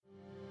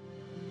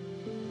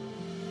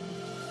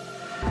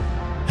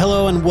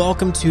Hello and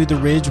welcome to the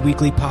Ridge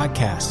Weekly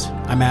Podcast.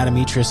 I'm Adam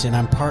Etris and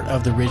I'm part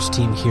of the Ridge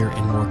team here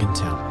in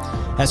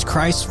Morgantown. As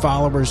Christ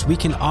followers, we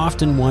can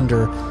often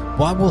wonder,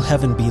 what will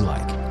heaven be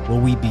like?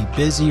 Will we be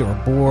busy or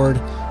bored?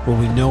 Will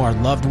we know our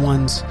loved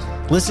ones?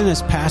 Listen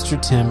as Pastor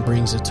Tim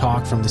brings a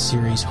talk from the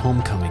series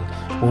Homecoming,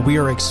 where we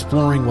are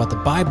exploring what the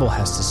Bible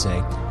has to say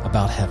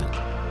about heaven.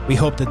 We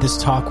hope that this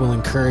talk will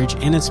encourage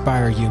and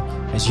inspire you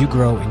as you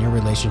grow in your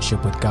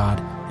relationship with God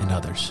and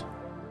others.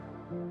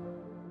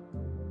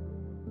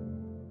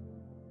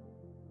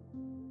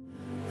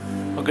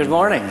 Well, good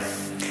morning.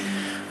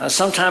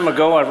 Some time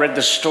ago, I read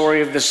the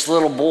story of this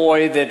little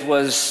boy that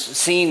was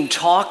seen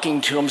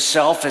talking to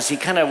himself as he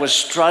kind of was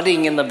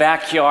strutting in the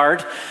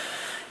backyard.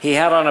 He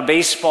had on a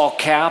baseball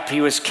cap,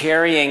 he was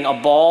carrying a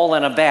ball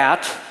and a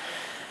bat,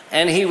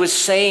 and he was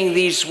saying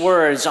these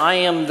words, "I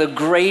am the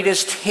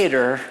greatest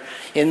hitter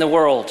in the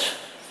world."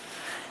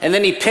 And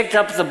then he picked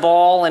up the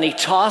ball and he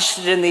tossed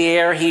it in the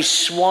air, he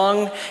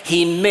swung,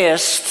 he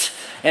missed,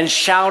 and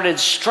shouted,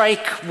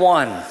 "Strike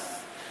one."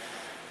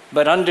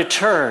 But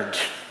undeterred,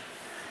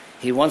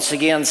 he once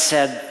again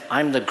said,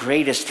 "I'm the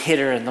greatest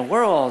hitter in the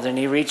world." And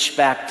he reached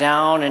back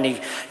down and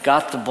he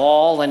got the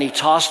ball and he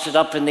tossed it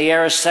up in the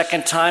air a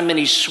second time and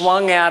he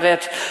swung at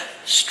it,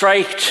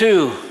 "Strike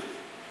two."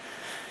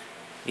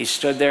 He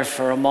stood there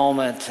for a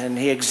moment and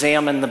he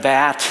examined the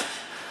bat.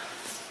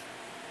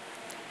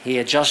 He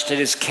adjusted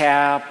his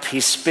cap, he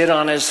spit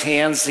on his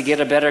hands to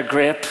get a better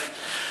grip,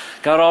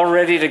 got all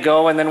ready to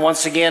go, and then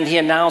once again he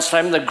announced,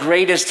 "I'm the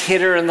greatest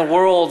hitter in the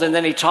world," and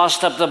then he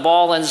tossed up the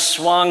ball and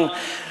swung,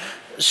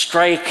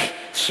 "Strike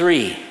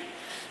three."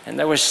 And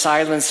there was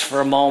silence for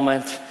a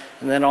moment,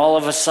 and then all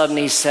of a sudden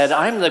he said,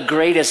 "I'm the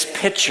greatest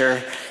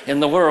pitcher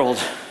in the world."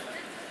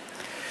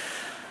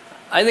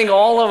 I think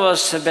all of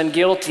us have been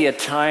guilty at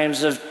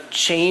times of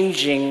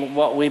changing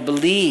what we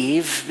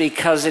believe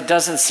because it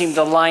doesn't seem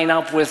to line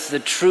up with the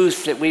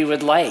truth that we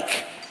would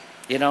like,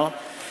 you know?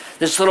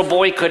 This little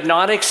boy could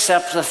not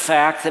accept the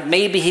fact that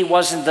maybe he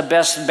wasn't the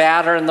best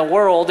batter in the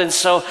world, and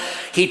so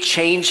he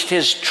changed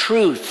his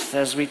truth,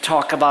 as we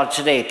talk about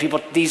today. People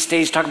these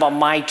days talk about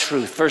my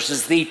truth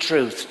versus the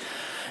truth.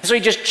 And so he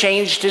just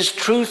changed his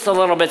truth a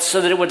little bit so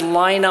that it would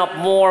line up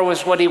more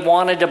with what he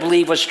wanted to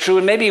believe was true.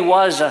 And maybe he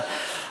was a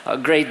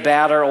great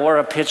batter or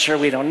a pitcher,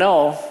 we don't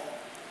know.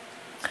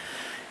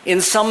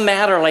 In some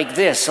matter like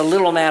this, a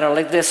little matter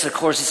like this, of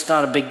course, it's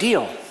not a big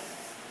deal.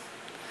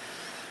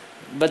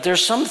 But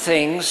there's some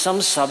things,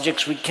 some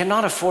subjects we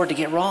cannot afford to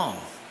get wrong.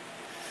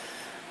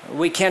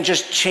 We can't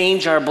just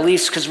change our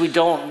beliefs because we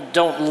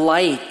don't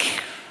like,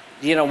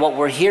 what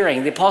we're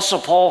hearing. The Apostle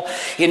Paul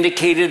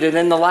indicated that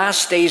in the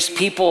last days,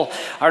 people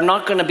are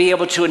not going to be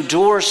able to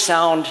endure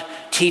sound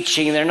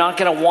teaching. They're not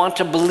going to want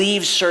to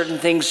believe certain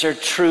things are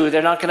true.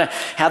 They're not going to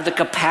have the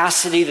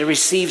capacity to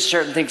receive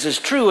certain things as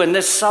true. And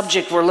this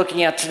subject we're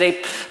looking at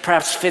today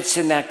perhaps fits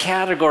in that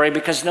category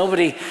because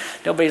nobody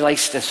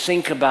likes to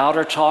think about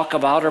or talk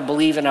about or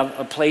believe in a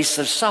place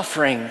of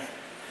suffering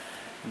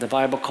the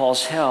Bible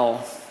calls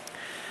hell.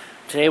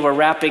 Today we're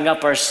wrapping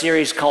up our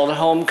series called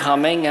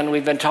Homecoming, and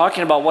we've been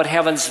talking about what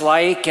heaven's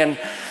like and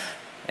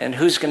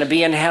who's going to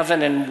be in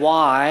heaven and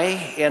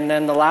why. And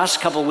then the last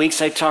couple of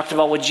weeks I talked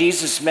about what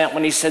Jesus meant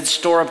when he said,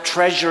 "Store up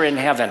treasure in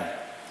heaven."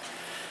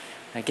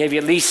 I gave you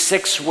at least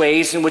 6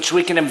 ways in which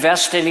we can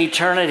invest in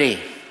eternity.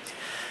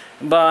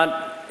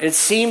 But it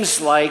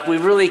seems like we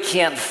really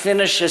can't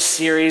finish a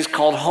series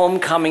called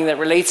Homecoming that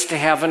relates to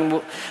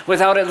heaven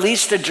without at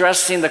least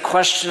addressing the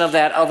question of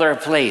that other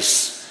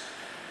place.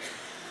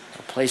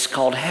 A place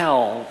called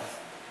hell.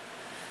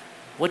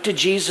 What did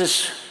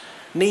Jesus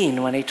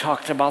mean when he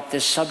talked about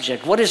this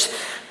subject? What is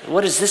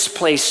this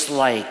place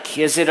like?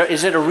 Is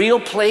it a real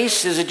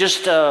place? Is it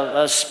just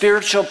a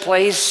spiritual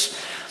place?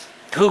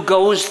 Who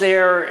goes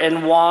there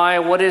and why?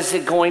 What is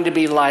it going to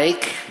be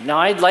like? Now,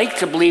 I'd like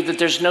to believe that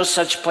there's no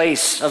such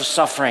place of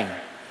suffering.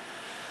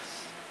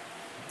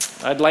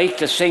 I'd like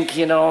to think,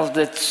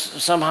 that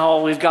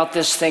somehow we've got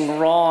this thing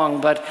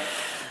wrong, but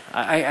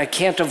I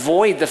can't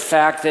avoid the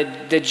fact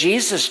that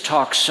Jesus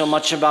talks so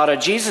much about it.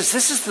 Jesus,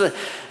 this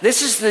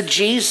is the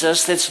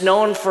Jesus that's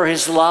known for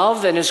his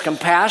love and his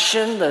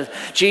compassion, the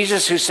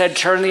Jesus who said,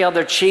 "Turn the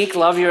other cheek,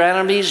 love your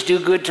enemies, do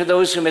good to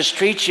those who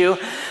mistreat you."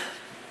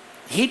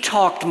 He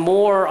talked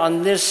more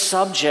on this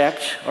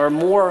subject, or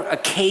more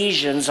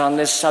occasions on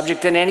this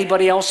subject, than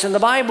anybody else in the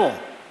Bible.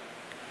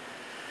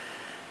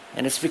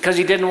 And it's because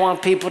he didn't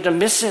want people to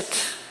miss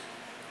it.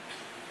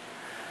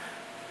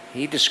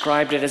 He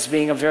described it as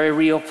being a very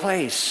real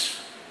place.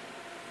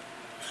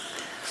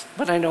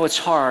 But I know it's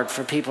hard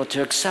for people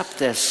to accept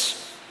this.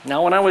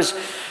 Now, when I was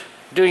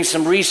doing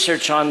some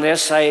research on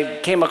this, I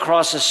came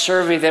across a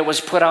survey that was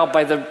put out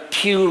by the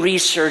Pew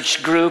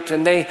Research Group,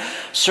 and they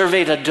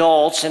surveyed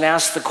adults and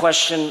asked the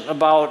question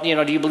about, do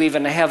you believe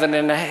in heaven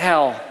and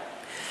hell?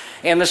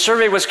 And the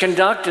survey was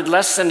conducted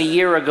less than a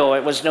year ago.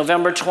 It was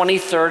November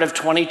 23rd of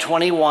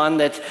 2021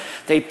 that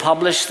they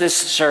published this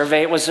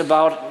survey. It was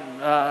about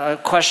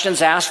questions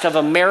asked of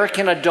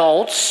American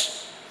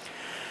adults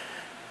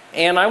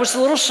And I was a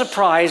little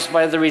surprised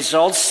by the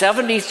results.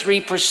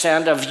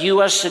 73% of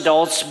U.S.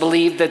 adults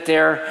believe that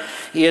there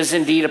is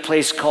indeed a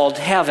place called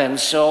heaven.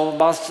 So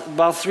about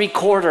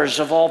 3/4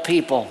 of all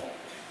people.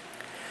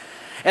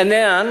 And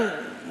then,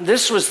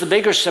 this was the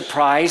bigger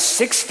surprise,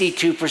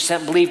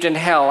 62% believed in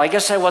hell. I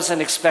guess I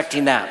wasn't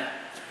expecting that.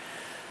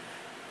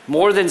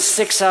 More than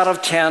 6 out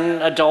of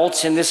 10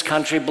 adults in this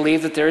country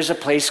believe that there is a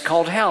place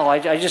called hell.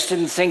 I just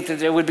didn't think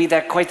that it would be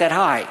quite that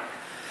high.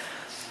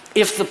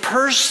 If the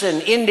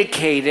person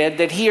indicated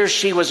that he or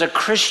she was a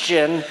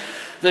Christian,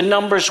 the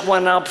numbers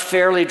went up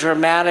fairly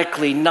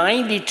dramatically.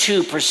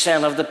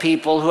 92% of the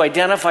people who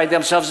identified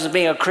themselves as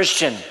being a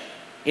Christian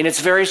in its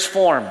various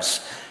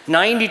forms,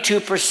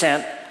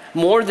 92%,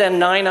 more than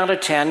 9 out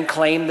of 10,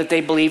 claimed that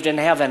they believed in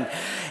heaven.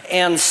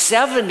 And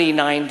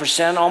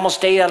 79%,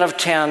 almost 8 out of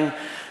 10,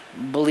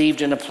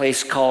 believed in a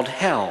place called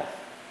hell.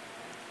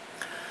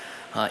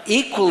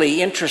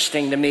 Equally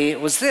interesting to me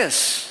was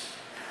this,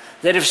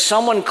 that if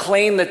someone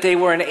claimed that they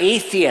were an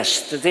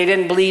atheist, that they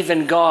didn't believe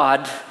in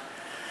God,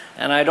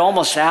 and I'd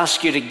almost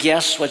ask you to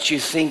guess what you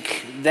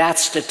think that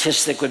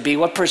statistic would be,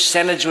 what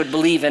percentage would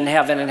believe in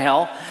heaven and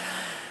hell?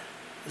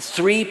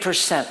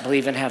 3%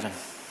 believe in heaven.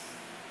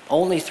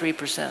 Only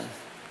 3%.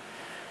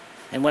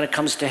 And when it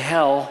comes to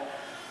hell,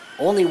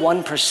 only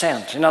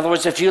 1%. In other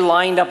words, if you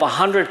lined up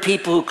 100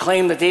 people who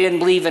claimed that they didn't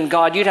believe in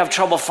God, you'd have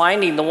trouble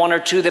finding the 1 or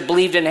 2 that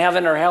believed in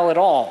heaven or hell at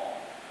all.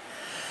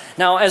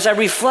 Now, as I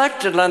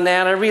reflected on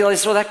that, I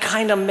realized, well, that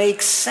kind of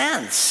makes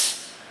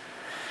sense.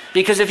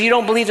 Because if you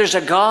don't believe there's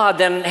a God,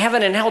 then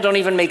heaven and hell don't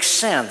even make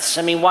sense.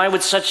 I mean, why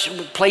would such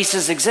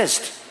places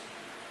exist?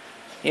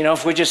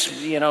 If we just,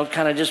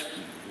 kind of just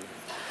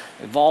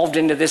evolved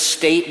into this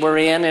state we're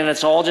in, and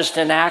it's all just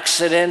an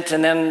accident,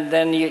 and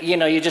then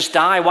you just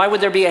die. Why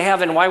would there be a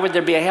heaven? Why would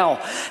there be a hell?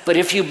 But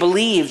if you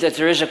believe that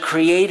there is a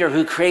creator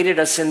who created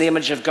us in the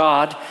image of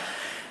God,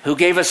 who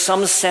gave us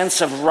some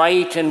sense of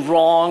right and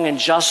wrong and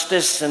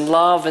justice and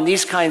love and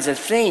these kinds of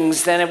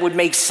things, then it would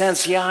make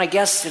sense. Yeah, I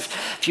guess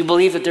if you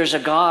believe that there's a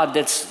God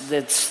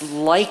that's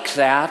like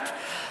that,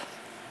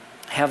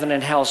 heaven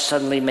and hell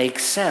suddenly make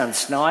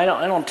sense. Now, I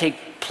don't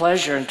take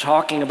pleasure in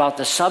talking about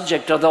the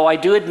subject, although I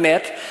do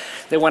admit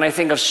that when I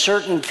think of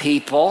certain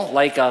people,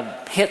 like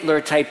a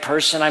Hitler-type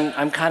person,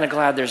 I'm kind of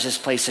glad there's this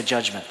place of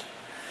judgment.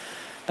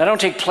 But I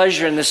don't take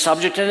pleasure in this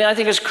subject, and I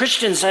think as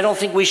Christians, I don't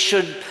think we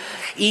should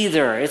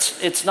either.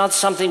 It's not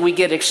something we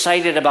get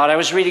excited about. I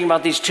was reading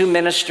about these 2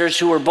 ministers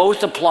who were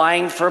both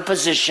applying for a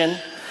position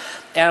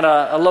at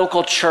a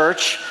local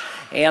church,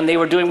 and they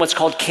were doing what's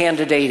called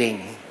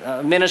candidating.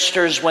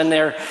 Ministers, when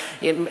they're,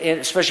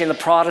 especially in the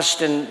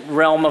Protestant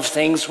realm of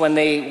things, when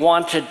they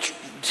wanted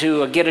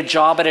to get a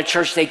job at a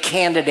church, they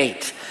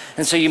candidate.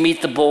 And so you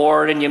meet the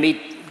board and you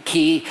meet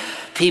key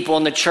people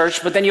in the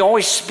church, but then you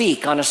always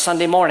speak on a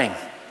Sunday morning.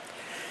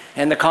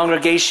 And the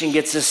congregation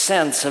gets a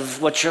sense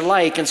of what you're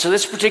like. And so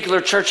this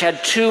particular church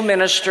had 2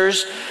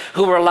 ministers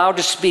who were allowed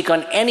to speak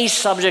on any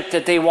subject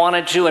that they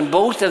wanted to, and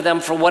both of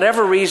them, for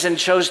whatever reason,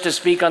 chose to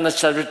speak on the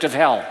subject of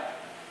hell.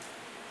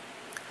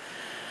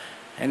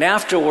 And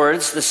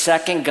afterwards, the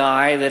second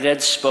guy that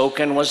had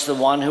spoken was the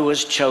one who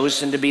was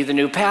chosen to be the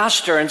new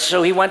pastor. And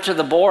so he went to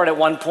the board at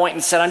one point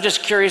and said, "I'm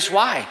just curious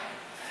why.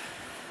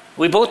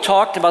 We both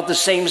talked about the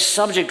same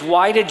subject.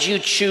 Why did you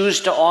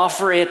choose to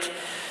offer it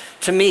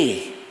to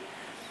me?"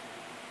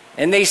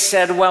 And they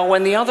said, "Well,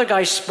 when the other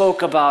guy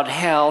spoke about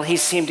hell, he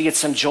seemed to get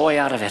some joy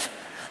out of it.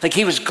 Like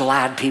he was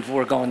glad people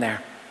were going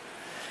there.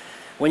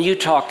 When you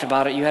talked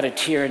about it, you had a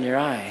tear in your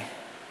eye."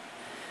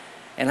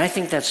 And I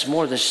think that's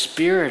more the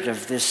spirit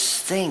of this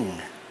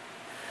thing,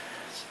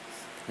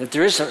 that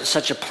there is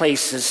such a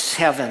place as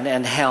heaven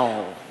and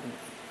hell.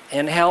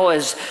 And hell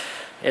is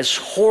as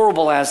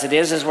horrible as it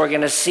is, as we're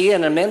going to see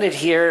in a minute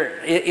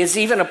here, is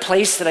even a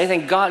place that I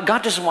think God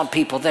doesn't want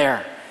people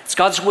there. It's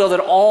God's will that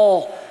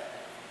all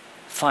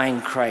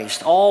find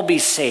Christ, all be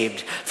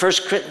saved.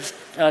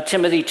 1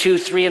 Timothy 2,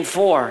 3, and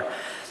 4.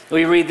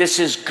 We read, "This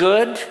is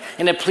good,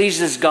 and it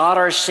pleases God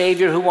our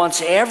Savior, who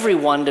wants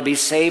everyone to be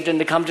saved and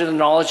to come to the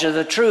knowledge of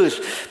the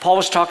truth." Paul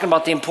was talking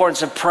about the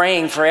importance of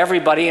praying for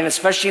everybody, and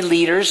especially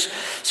leaders,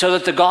 so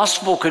that the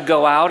gospel could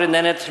go out, and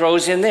then it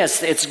throws in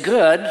this. It's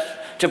good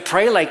to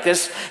pray like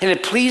this, and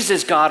it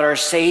pleases God our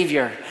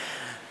Savior.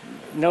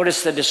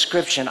 Notice the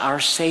description, our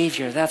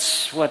Savior.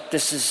 That's what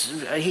this is.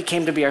 He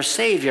came to be our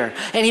Savior,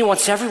 and he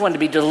wants everyone to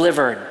be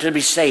delivered, to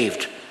be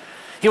saved.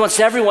 He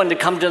wants everyone to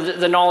come to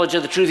the knowledge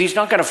of the truth. He's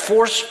not going to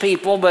force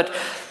people, but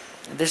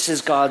this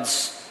is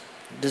God's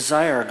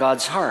desire,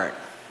 God's heart.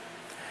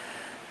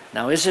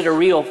 Now, is it a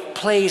real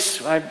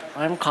place?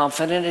 I'm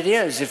confident it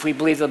is. If we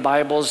believe the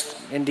Bible's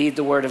indeed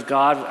the Word of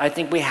God, I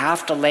think we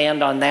have to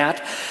land on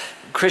that.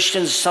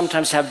 Christians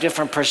sometimes have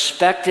different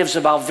perspectives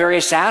about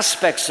various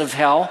aspects of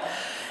hell.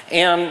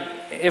 And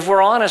if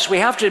we're honest, we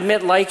have to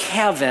admit, like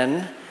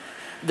heaven,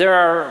 there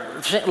are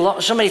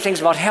so many things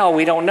about hell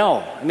we don't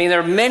know. I mean, there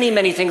are many,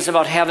 many things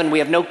about heaven we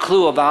have no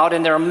clue about,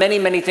 and there are many,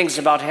 many things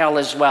about hell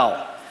as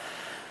well.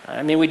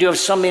 I mean, we do have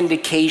some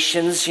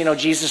indications. You know,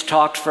 Jesus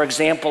talked, for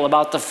example,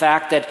 about the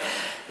fact that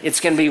it's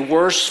going to be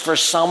worse for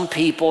some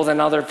people than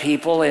other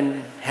people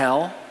in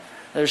hell.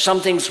 There's some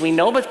things we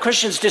know, but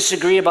Christians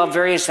disagree about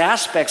various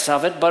aspects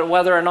of it, but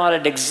whether or not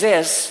it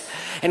exists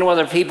and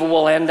whether people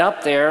will end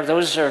up there,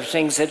 those are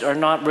things that are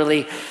not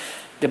really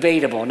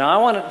debatable. Now, I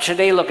want to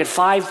today look at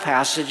 5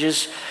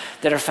 passages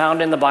that are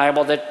found in the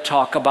Bible that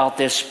talk about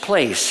this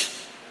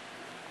place.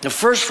 The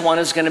first one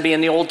is going to be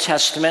in the Old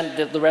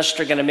Testament. The rest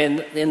are going to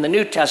be in the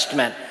New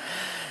Testament.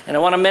 And I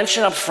want to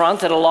mention up front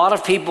that a lot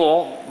of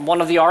people,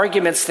 one of the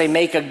arguments they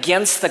make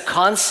against the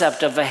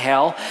concept of a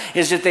hell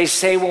is that they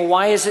say, well,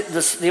 why is it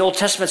the Old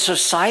Testament so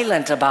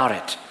silent about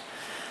it?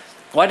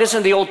 Why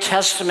doesn't the Old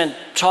Testament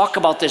talk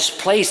about this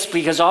place?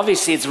 Because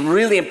obviously it's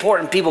really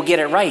important people get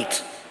it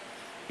right.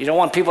 You don't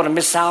want people to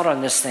miss out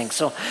on this thing.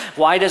 So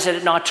why does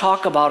it not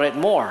talk about it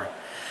more?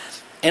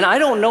 And I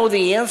don't know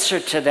the answer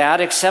to that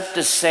except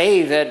to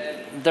say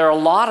that there are a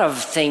lot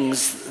of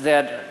things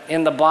that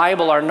in the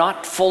Bible are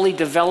not fully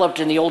developed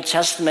in the Old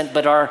Testament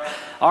but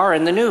are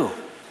in the New.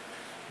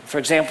 For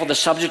example, the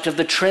subject of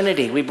the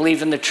Trinity. We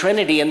believe in the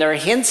Trinity, and there are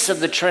hints of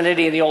the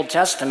Trinity in the Old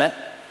Testament,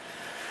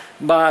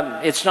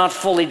 but it's not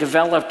fully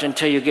developed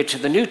until you get to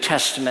the New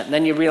Testament. And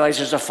then you realize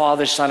there's a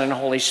Father, Son, and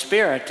Holy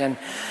Spirit.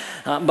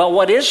 But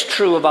what is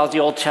true about the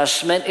Old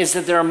Testament is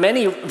that there are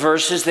many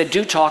verses that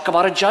do talk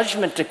about a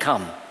judgment to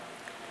come.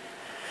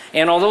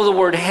 And although the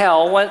word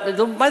hell,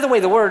 by the way,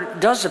 the word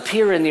does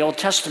appear in the Old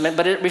Testament,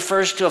 but it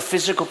refers to a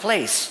physical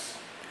place.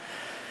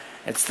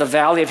 It's the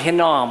Valley of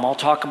Hinnom. I'll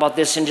talk about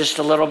this in just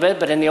a little bit,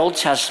 but in the Old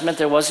Testament,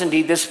 there was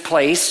indeed this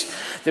place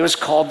that was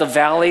called the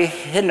Valley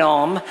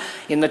Hinnom.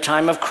 In the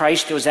time of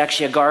Christ, it was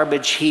actually a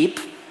garbage heap.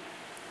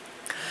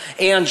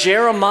 And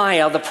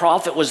Jeremiah, the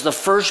prophet, was the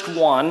first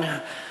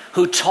one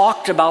who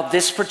talked about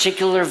this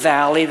particular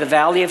valley, the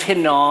Valley of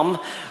Hinnom,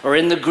 or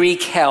in the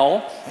Greek,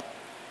 hell.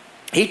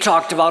 He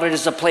talked about it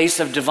as a place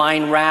of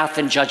divine wrath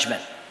and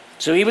judgment.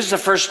 So he was the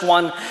first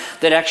one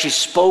that actually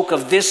spoke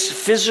of this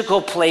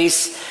physical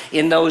place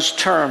in those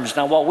terms.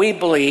 Now, what we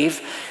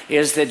believe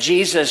is that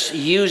Jesus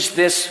used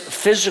this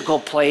physical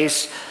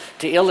place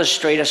to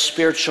illustrate a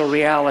spiritual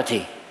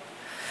reality.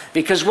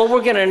 Because what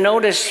we're going to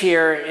notice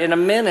here in a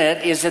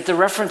minute is that the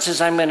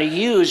references I'm going to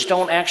use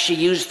don't actually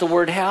use the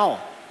word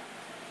hell.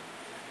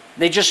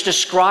 They just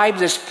describe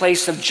this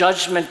place of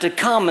judgment to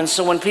come. And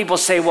so when people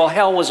say, well,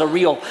 hell was a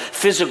real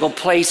physical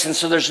place, and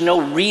so there's no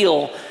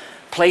real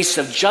place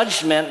of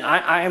judgment,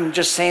 I'm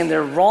just saying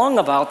they're wrong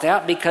about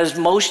that, because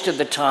most of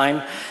the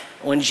time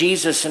when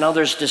Jesus and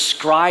others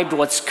described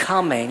what's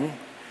coming,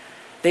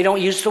 they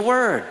don't use the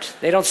word.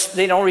 They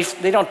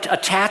don't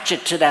attach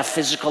it to that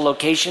physical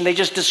location. They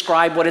just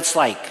describe what it's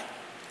like.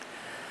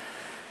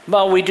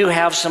 But we do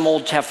have some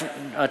Old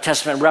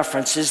Testament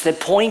references that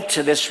point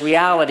to this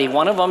reality.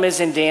 One of them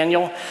is in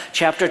Daniel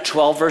chapter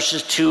 12,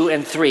 verses 2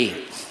 and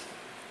 3.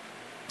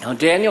 Now,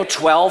 Daniel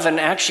 12, and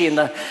actually in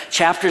the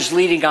chapters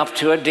leading up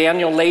to it,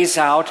 Daniel lays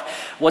out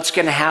what's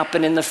going to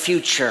happen in the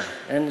future.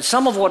 And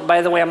some of what,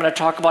 by the way, I'm going to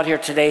talk about here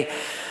today,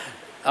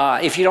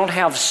 if you don't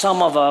have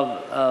some of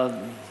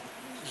a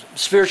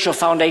spiritual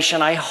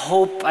foundation, I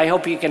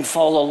hope you can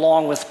follow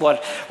along with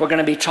what we're going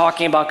to be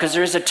talking about, because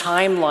there is a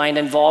timeline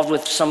involved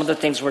with some of the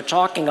things we're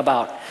talking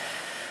about.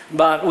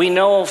 But we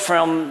know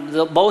from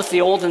both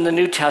the Old and the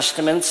New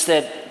Testaments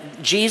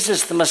that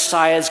Jesus, the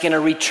Messiah, is going to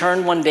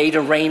return one day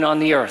to reign on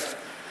the earth.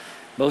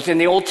 Both in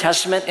the Old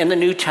Testament and the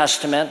New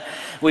Testament,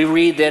 we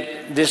read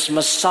that this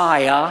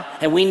Messiah,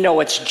 and we know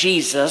it's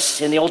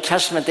Jesus. In the Old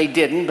Testament they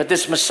didn't, but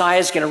this Messiah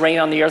is going to reign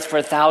on the earth for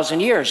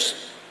 1,000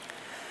 years.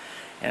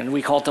 And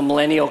we call it the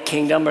millennial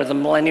kingdom, or the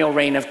millennial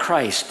reign of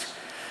Christ.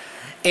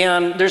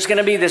 And there's going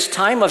to be this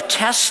time of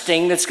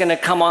testing that's going to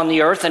come on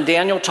the earth, and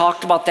Daniel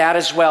talked about that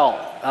as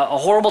well. A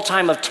horrible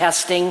time of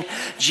testing.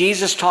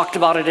 Jesus talked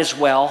about it as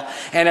well.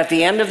 And at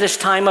the end of this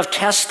time of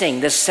testing,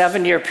 this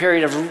 7-year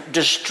period of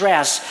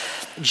distress,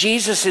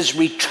 Jesus is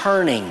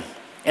returning.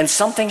 And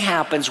something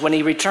happens when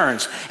he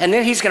returns. And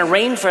then he's going to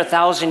reign for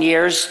 1,000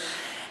 years,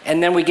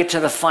 and then we get to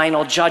the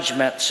final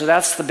judgment. So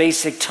that's the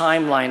basic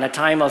timeline, a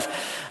time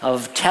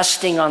of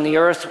testing on the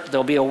earth.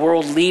 There'll be a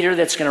world leader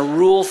that's going to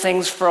rule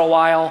things for a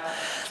while.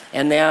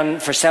 And then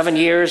for 7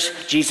 years,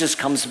 Jesus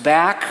comes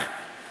back.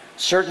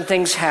 Certain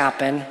things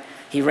happen.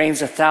 He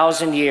reigns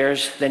 1,000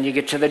 years. Then you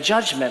get to the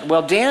judgment.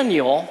 Well,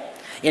 Daniel,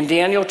 in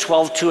Daniel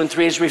 12, 2 and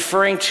 3, is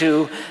referring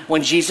to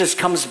when Jesus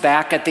comes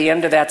back at the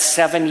end of that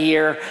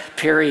 7-year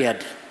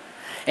period.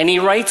 And he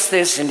writes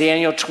this in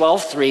Daniel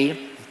 12,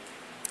 3.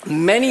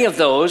 Many of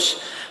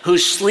those who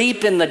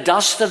sleep in the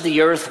dust of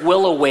the earth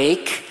will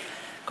awake.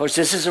 Of course,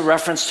 this is a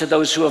reference to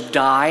those who have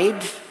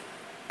died.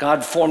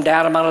 God formed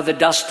Adam out of the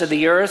dust of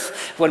the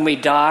earth. When we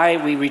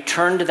die, we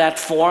return to that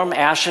form,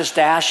 ashes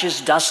to ashes,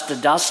 dust to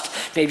dust.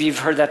 Maybe you've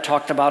heard that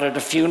talked about at a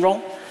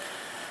funeral.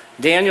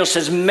 Daniel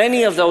says,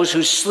 many of those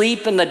who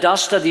sleep in the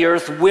dust of the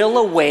earth will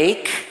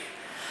awake.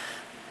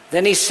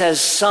 Then he says,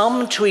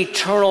 some to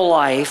eternal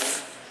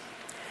life,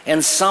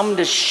 and some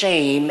to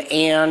shame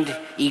and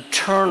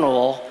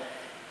eternal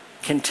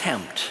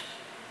contempt.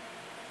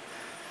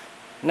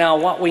 Now,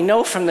 what we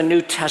know from the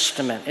New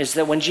Testament is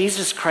that when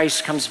Jesus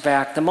Christ comes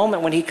back, the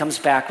moment when he comes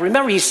back,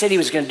 remember he said he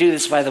was going to do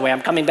this, by the way,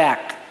 I'm coming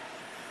back.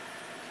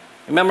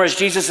 Remember as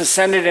Jesus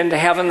ascended into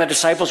heaven, the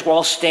disciples were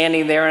all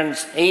standing there and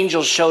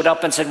angels showed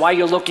up and said, why are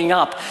you looking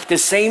up? The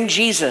same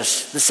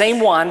Jesus, the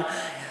same one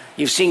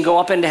you've seen go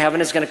up into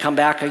heaven is going to come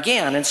back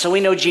again. And so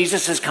we know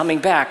Jesus is coming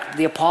back.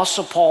 The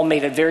Apostle Paul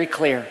made it very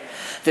clear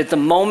that the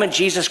moment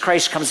Jesus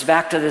Christ comes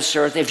back to this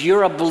earth, if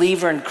you're a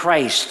believer in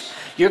Christ,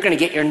 you're going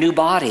to get your new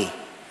body.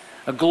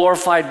 A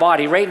glorified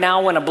body. Right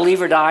now, when a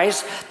believer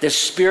dies, the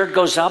spirit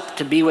goes up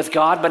to be with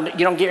God, but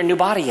you don't get your new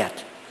body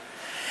yet.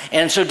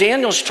 And so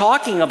Daniel's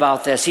talking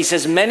about this. He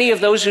says, many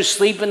of those who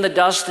sleep in the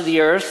dust of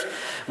the earth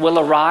will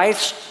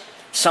arise,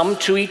 some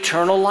to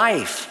eternal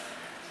life.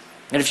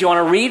 And if you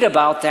want to read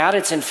about that,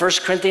 it's in 1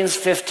 Corinthians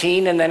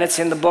 15, and then it's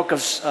in the book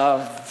of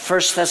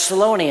 1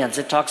 Thessalonians.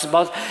 It talks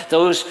about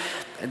those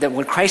that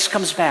when Christ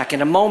comes back,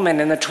 in a moment,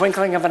 in the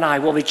twinkling of an eye,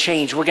 we'll be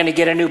changed. We're going to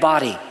get a new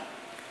body.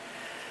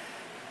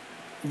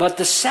 But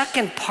the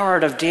second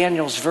part of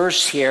Daniel's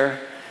verse here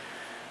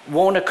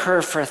won't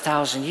occur for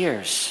 1,000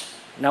 years.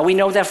 Now we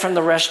know that from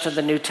the rest of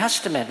the New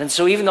Testament. And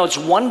so even though it's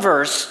one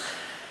verse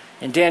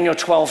in Daniel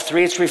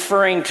 12:3, it's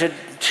referring to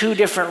two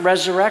different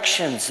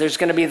resurrections. There's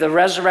going to be the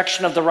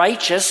resurrection of the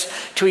righteous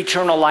to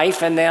eternal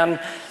life, and then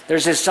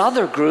there's this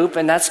other group,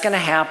 and that's going to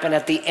happen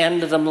at the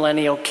end of the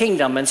millennial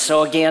kingdom. And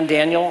so again,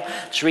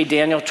 let's read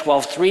Daniel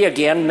 12:3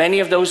 again. Many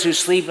of those who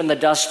sleep in the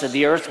dust of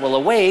the earth will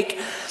awake,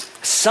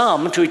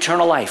 some to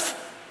eternal life.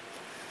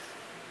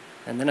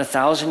 And then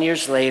 1,000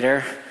 years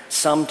later,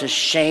 some to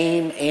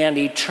shame and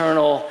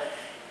eternal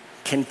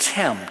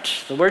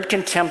contempt. The word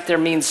contempt there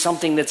means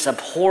something that's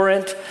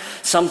abhorrent,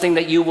 something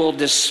that you will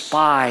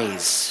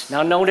despise.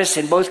 Now notice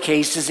in both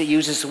cases it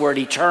uses the word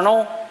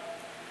eternal.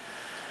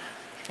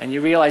 And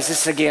you realize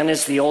this again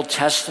is the Old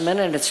Testament,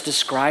 and it's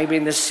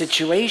describing this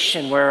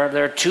situation where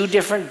there are two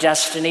different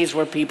destinies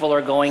where people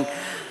are going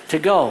to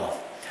go.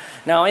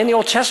 Now in the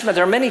Old Testament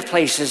there are many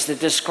places that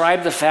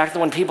describe the fact that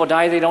when people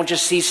die they don't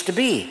just cease to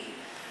be.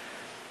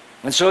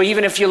 And so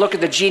even if you look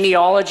at the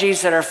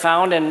genealogies that are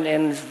found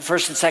in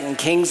 1st and 2nd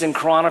Kings and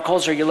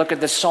Chronicles, or you look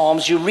at the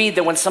Psalms, you read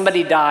that when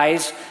somebody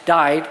died,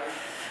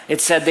 it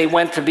said they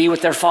went to be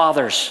with their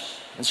fathers.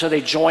 And so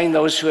they joined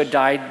those who had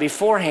died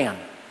beforehand.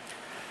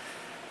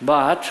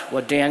 But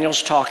what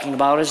Daniel's talking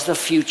about is the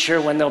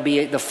future, when there'll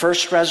be the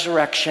first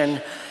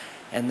resurrection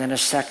and then a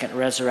second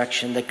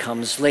resurrection that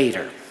comes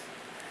later.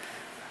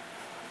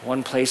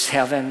 One place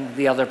heaven,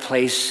 the other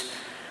place,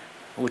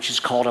 which is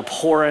called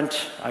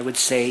abhorrent, I would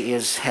say,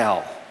 is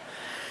hell.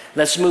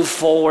 Let's move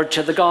forward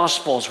to the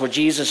Gospels where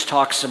Jesus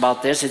talks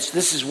about this.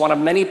 This is one of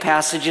many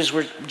passages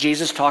where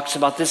Jesus talks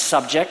about this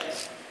subject.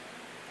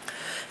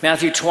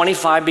 Matthew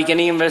 25,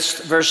 beginning in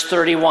verse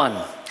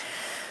 31.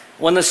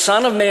 When the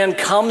Son of Man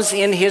comes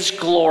in his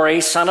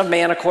glory, Son of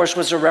Man, of course,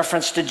 was a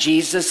reference to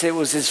Jesus. It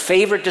was his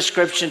favorite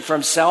description for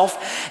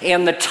himself,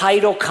 and the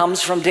title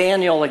comes from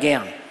Daniel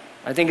again.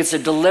 I think it's a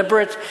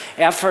deliberate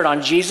effort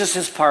on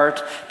Jesus'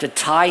 part to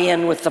tie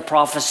in with the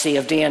prophecy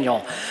of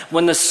Daniel.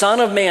 When the Son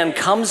of Man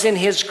comes in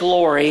his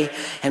glory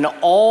and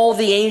all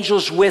the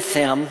angels with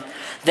him,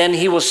 then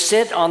he will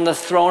sit on the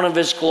throne of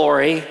his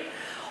glory.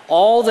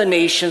 All the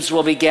nations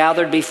will be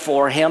gathered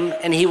before him,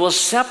 and he will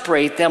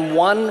separate them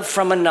one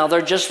from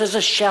another, just as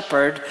a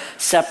shepherd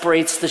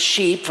separates the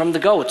sheep from the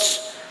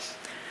goats.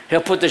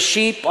 He'll put the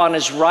sheep on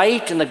his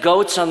right and the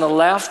goats on the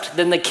left.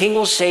 Then the king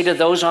will say to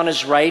those on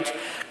his right,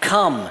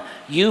 "Come,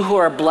 you who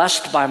are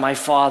blessed by my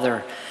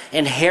Father,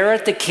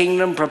 inherit the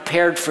kingdom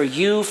prepared for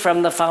you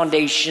from the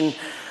foundation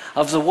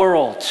of the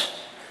world."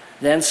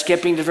 Then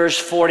skipping to verse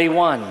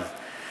 41.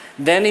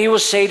 Then he will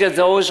say to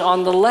those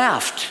on the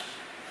left,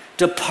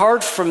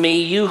 "Depart from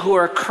me, you who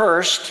are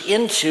cursed,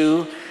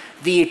 into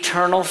the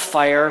eternal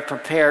fire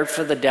prepared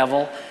for the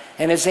devil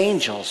and his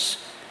angels."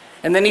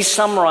 And then he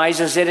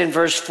summarizes it in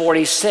verse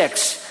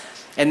 46.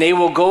 "And they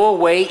will go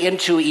away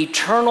into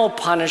eternal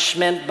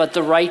punishment, but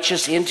the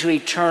righteous into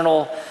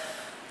eternal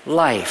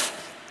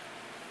life."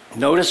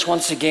 Notice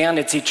once again,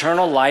 it's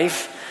eternal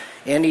life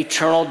and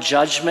eternal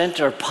judgment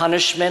or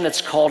punishment.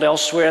 It's called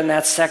elsewhere in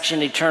that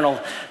section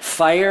eternal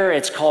fire.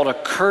 It's called a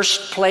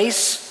cursed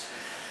place.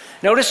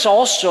 Notice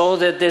also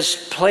that this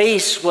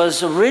place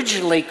was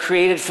originally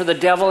created for the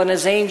devil and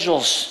his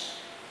angels.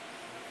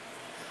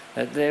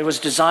 It was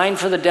designed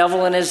for the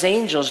devil and his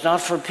angels, not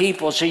for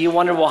people. So you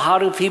wonder, well, how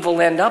do people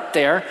end up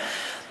there?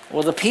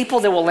 Well, the people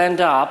that will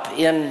end up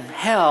in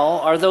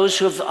hell are those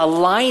who have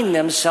aligned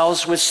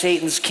themselves with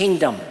Satan's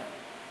kingdom.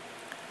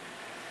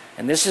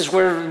 And this is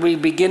where we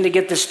begin to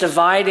get this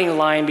dividing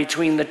line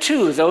between the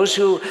two. Those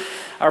who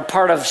are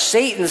part of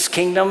Satan's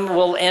kingdom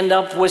will end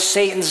up with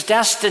Satan's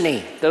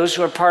destiny. Those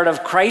who are part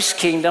of Christ's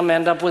kingdom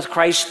end up with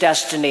Christ's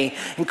destiny,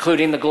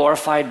 including the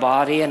glorified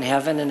body and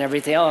heaven and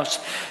everything else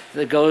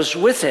that goes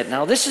with it.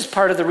 Now, this is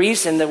part of the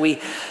reason that we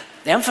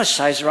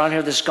emphasize around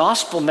here this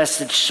gospel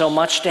message so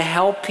much, to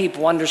help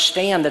people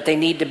understand that they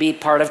need to be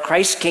part of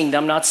Christ's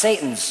kingdom, not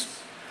Satan's.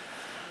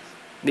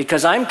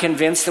 Because I'm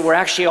convinced that we're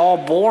actually all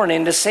born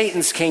into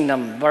Satan's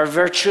kingdom by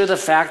virtue of the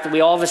fact that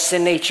we all have a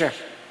sin nature.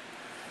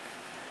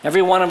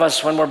 Every one of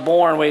us, when we're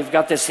born, we've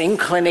got this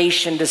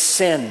inclination to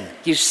sin.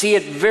 You see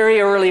it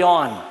very early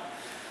on.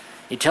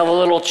 You tell a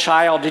little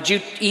child, did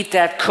you eat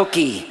that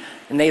cookie?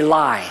 And they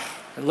lie.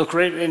 They look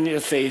right in your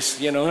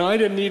face. I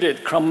didn't eat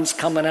it. Crumbs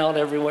coming out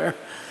everywhere.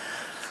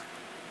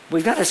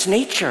 We've got this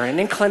nature, an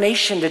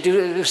inclination to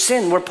do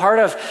sin. We're part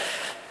of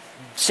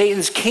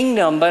Satan's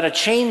kingdom, but a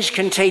change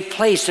can take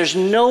place. There's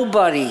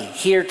nobody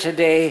here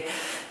today,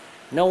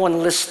 no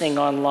one listening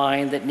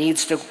online that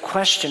needs to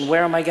question,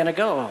 where am I going to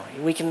go?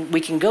 We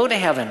can go to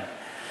heaven.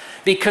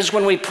 Because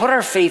when we put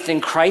our faith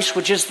in Christ,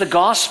 which is the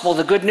gospel,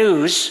 the good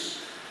news,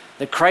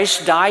 that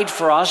Christ died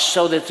for us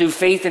so that through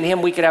faith in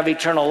him we could have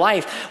eternal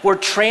life, we're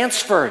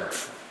transferred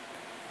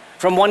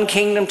from one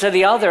kingdom to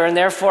the other, and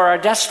therefore our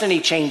destiny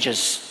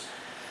changes.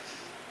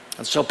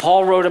 And so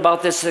Paul wrote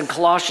about this in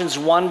Colossians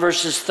 1,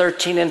 verses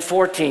 13 and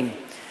 14.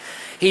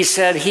 He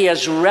said, he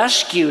has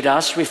rescued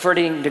us,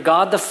 referring to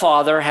God the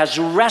Father, has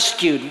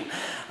rescued,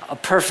 a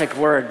perfect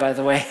word, by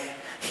the way.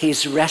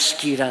 He's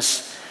rescued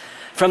us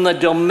from the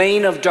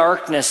domain of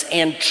darkness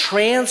and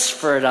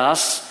transferred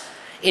us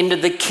into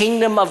the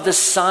kingdom of the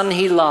Son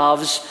he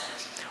loves.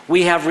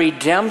 We have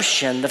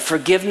redemption, the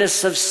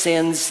forgiveness of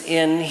sins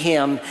in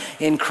him,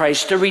 in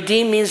Christ. To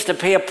redeem means to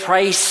pay a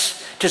price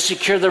to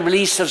secure the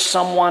release of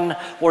someone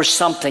or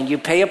something. You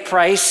pay a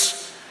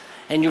price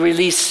and you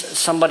release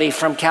somebody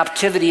from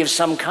captivity of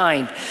some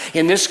kind.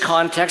 In this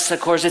context, of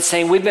course, it's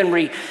saying we've been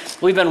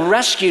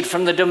rescued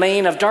from the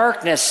domain of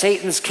darkness,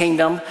 Satan's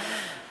kingdom,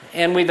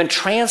 and we've been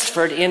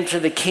transferred into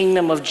the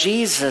kingdom of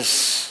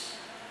Jesus.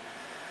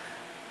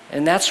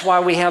 And that's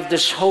why we have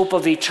this hope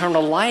of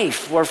eternal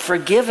life. We're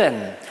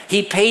forgiven.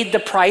 He paid the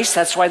price.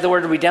 That's why the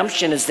word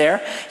redemption is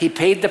there. He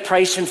paid the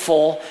price in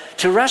full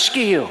to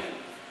rescue you.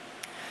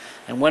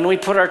 And when we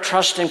put our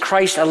trust in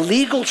Christ, a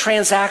legal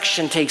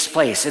transaction takes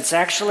place. It's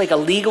actually like a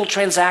legal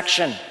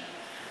transaction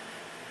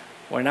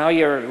where now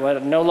you're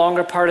no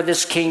longer part of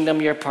this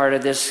kingdom, you're part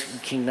of this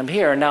kingdom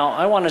here. Now,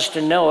 I want us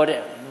to note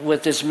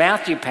with this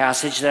Matthew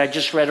passage that I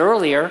just read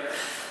earlier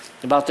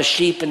about the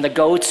sheep and the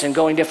goats and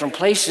going different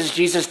places,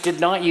 Jesus did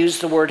not use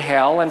the word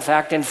hell. In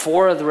fact, in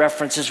 4 of the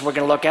references we're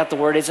going to look at, the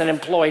word isn't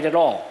employed at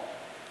all.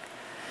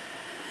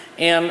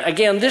 And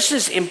again, this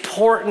is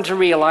important to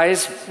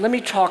realize. Let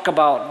me talk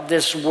about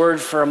this word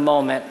for a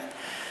moment.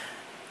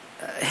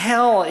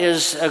 Hell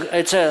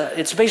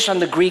it's based on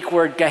the Greek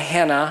word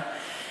Gehenna,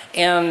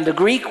 and the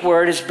Greek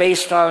word is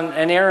based on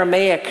an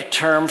Aramaic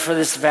term for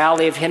this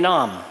valley of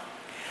Hinnom.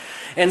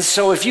 And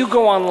so if you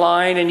go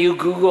online and you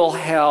Google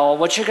hell,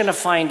 what you're going to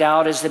find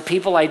out is that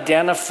people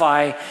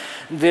identify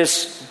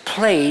this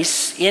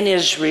place in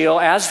Israel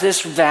as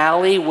this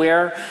valley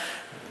where,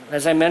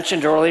 as I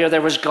mentioned earlier,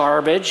 there was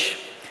garbage.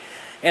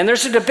 And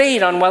there's a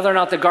debate on whether or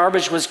not the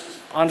garbage was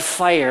on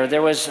fire.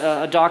 There was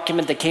a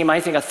document that came, I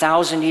think,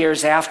 1,000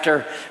 years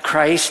after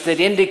Christ that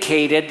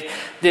indicated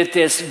that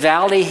this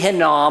valley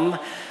Hinnom,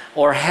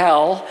 or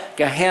hell,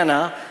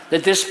 Gehenna,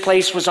 that this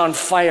place was on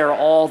fire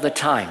all the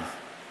time.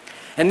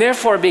 And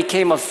therefore it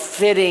became a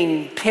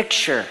fitting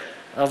picture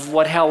of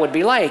what hell would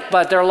be like.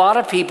 But there are a lot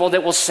of people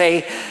that will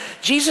say,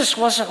 Jesus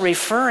wasn't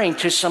referring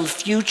to some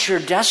future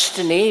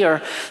destiny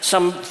or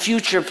some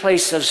future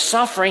place of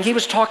suffering. He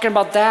was talking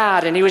about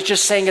that, and he was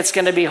just saying it's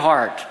going to be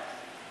hard.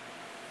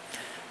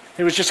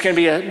 It was just going to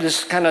be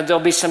there'll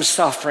be some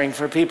suffering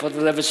for people to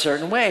live a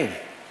certain way.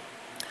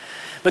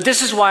 But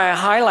this is why I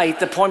highlight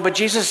the point, but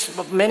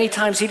Jesus, many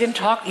times he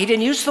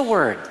didn't use the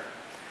word.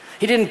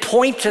 He didn't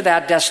point to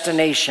that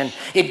destination.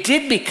 It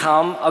did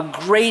become a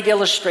great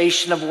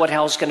illustration of what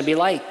hell's going to be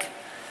like.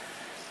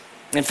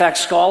 In fact,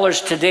 scholars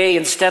today,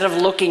 instead of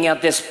looking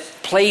at this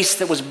place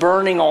that was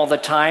burning all the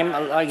time,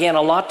 again,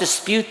 a lot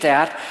dispute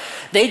that,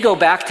 they go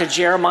back to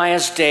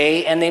Jeremiah's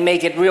day and they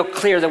make it real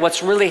clear that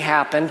what's really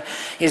happened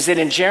is that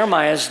in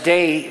Jeremiah's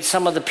day,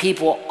 some of the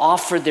people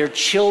offered their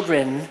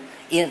children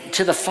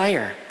to the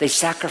fire. They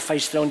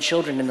sacrificed their own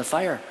children in the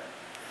fire.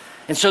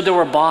 And so there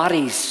were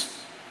bodies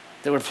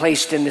that were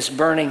placed in this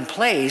burning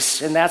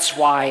place, and that's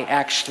why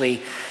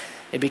actually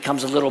it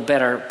becomes a little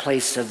better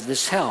place of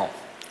this hell.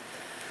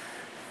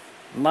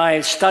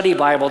 My study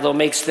Bible, though,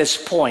 makes this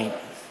point.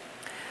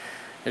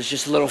 There's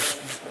just a little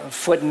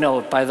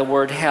footnote by the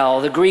word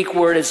hell. The Greek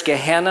word is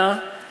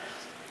Gehenna.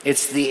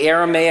 It's the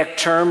Aramaic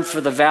term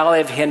for the valley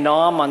of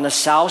Hinnom on the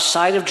south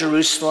side of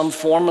Jerusalem.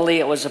 Formerly,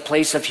 it was a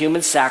place of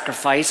human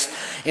sacrifice,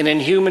 and in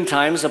human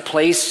times, a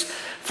place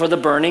for the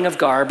burning of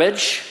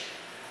garbage.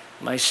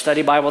 My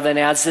study Bible then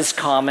adds this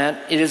comment: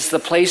 it is the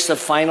place of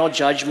final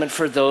judgment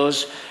for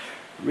those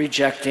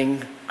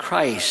rejecting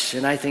Christ.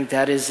 And I think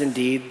that is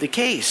indeed the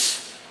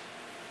case.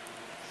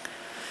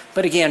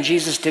 But again,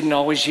 Jesus didn't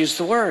always use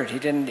the word. He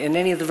didn't in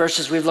any of the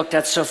verses we've looked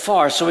at so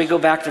far. So we go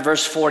back to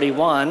verse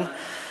 41.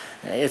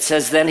 It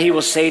says, then he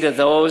will say to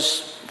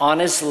those on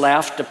his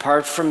left,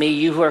 depart from me,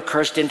 you who are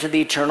cursed, into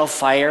the eternal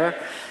fire,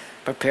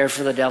 prepared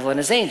for the devil and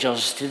his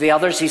angels. To the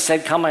others he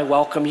said, come, I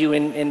welcome you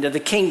into the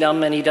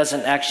kingdom. And he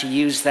doesn't actually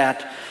use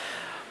that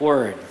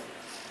word.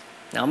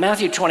 Now,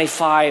 Matthew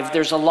 25,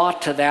 there's a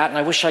lot to that, and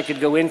I wish I could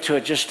go into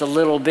it just a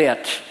little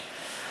bit.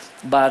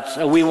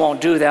 But we won't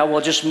do that.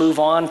 We'll just move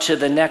on to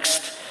the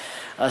next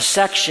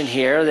section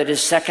here, that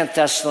is 2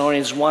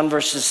 Thessalonians 1,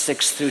 verses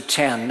 6 through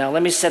 10. Now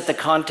let me set the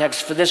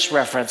context for this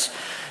reference.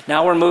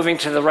 Now we're moving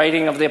to the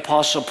writing of the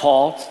Apostle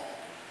Paul.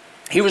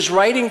 He was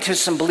writing to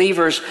some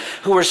believers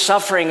who were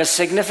suffering a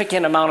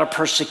significant amount of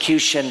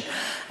persecution,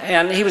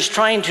 and he was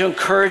trying to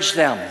encourage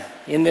them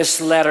in this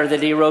letter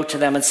that he wrote to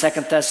them in 2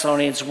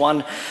 Thessalonians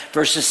 1,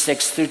 verses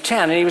 6 through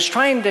 10. And he was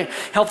trying to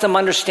help them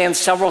understand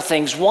several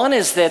things. One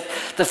is that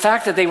the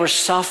fact that they were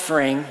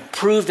suffering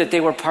proved that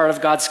they were part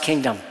of God's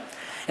kingdom,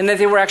 and that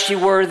they were actually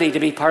worthy to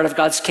be part of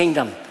God's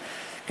kingdom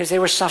because they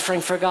were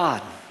suffering for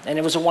God, and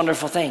it was a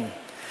wonderful thing.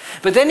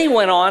 But then he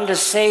went on to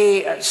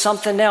say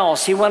something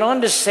else. He went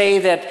on to say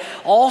that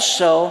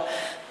also,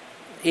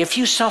 if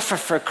you suffer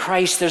for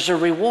Christ, there's a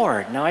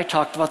reward. Now, I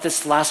talked about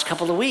this the last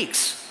couple of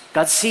weeks.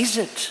 God sees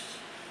it.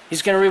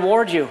 He's going to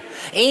reward you.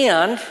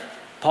 And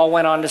Paul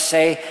went on to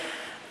say,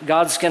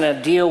 God's going to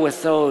deal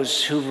with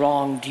those who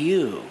wronged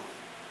you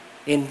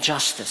in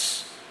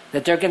justice,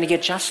 that they're going to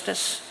get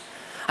justice.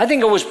 I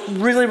think it was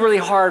really, really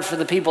hard for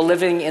the people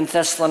living in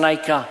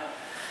Thessalonica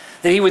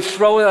that he would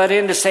throw that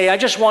in to say, I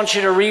just want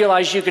you to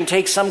realize you can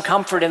take some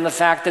comfort in the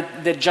fact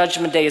that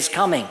Judgment Day is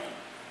coming.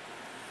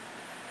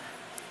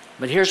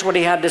 But here's what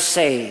he had to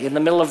say in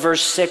the middle of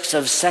verse 6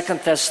 of 2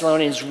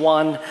 Thessalonians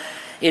 1.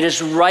 It is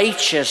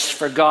righteous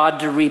for God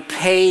to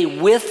repay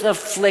with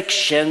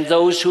affliction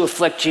those who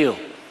afflict you.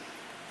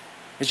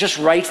 It's just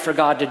right for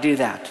God to do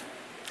that.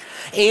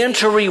 And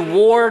to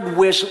reward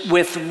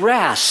with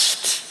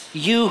rest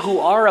you who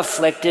are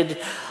afflicted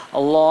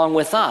along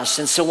with us.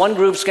 And so one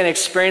group's going to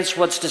experience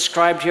what's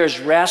described here as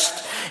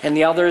rest, and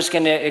the other is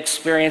going to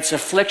experience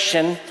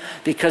affliction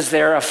because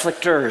they're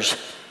afflictors.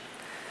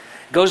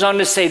 Goes on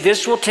to say,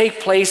 this will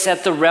take place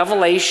at the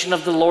revelation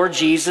of the Lord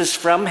Jesus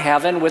from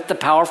heaven with the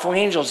powerful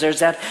angels. There's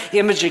that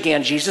image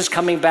again, Jesus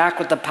coming back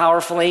with the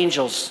powerful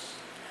angels,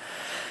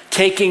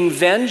 taking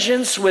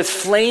vengeance with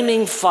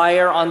flaming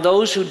fire on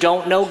those who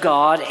don't know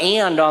God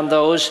and on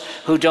those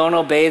who don't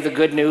obey the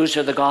good news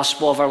or the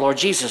gospel of our Lord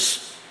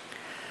Jesus.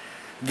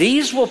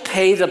 These will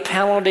pay the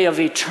penalty of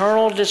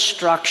eternal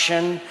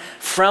destruction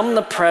from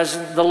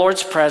the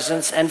Lord's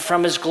presence and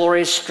from his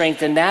glorious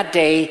strength in that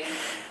day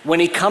when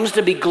he comes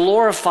to be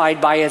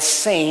glorified by his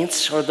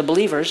saints, or the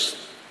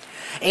believers,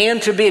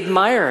 and to be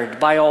admired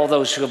by all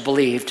those who have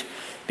believed,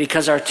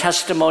 because our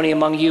testimony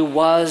among you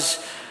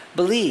was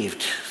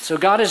believed. So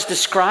God is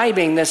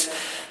describing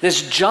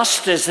this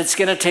justice that's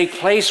going to take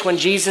place when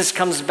Jesus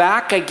comes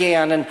back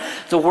again. And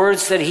the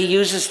words that he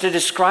uses to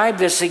describe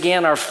this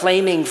again are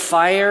flaming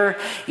fire,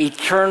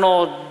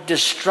 eternal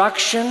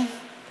destruction.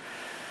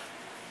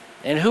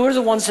 And who are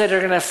the ones that are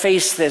going to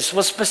face this?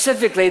 Well,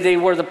 specifically, they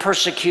were the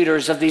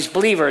persecutors of these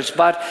believers.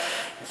 But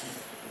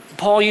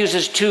Paul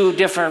uses two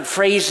different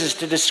phrases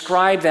to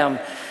describe them.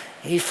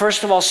 He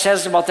first of all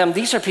says about them,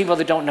 these are people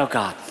that don't know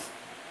God.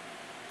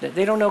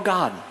 They don't know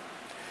God.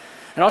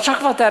 And I'll talk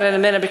about that in a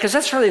minute because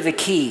that's really the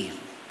key.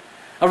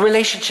 A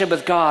relationship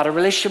with God, a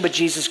relationship with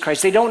Jesus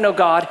Christ. They don't know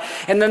God.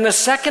 And then the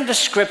second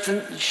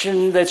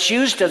description that's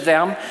used of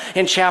them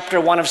in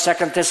chapter 1 of 2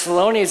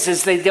 Thessalonians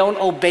is they don't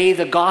obey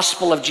the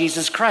gospel of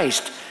Jesus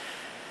Christ.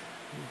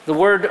 The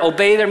word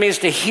obey there means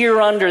to hear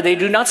under. They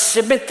do not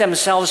submit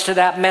themselves to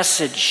that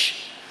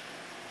message.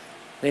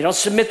 They don't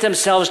submit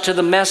themselves to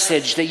the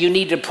message that you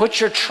need to put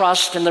your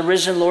trust in the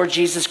risen Lord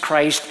Jesus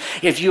Christ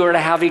if you are to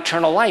have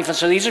eternal life. And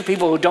so these are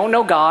people who don't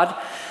know God,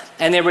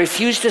 and they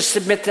refuse to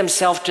submit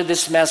themselves to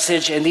this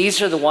message, and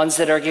these are the ones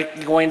that are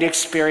going to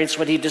experience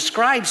what he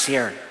describes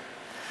here.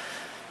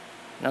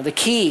 Now the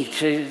key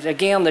to,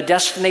 again, the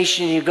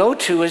destination you go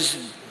to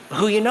is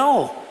who you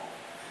know.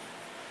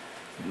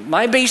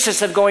 My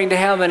basis of going to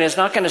heaven is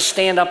not going to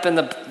stand up in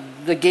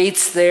the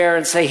gates there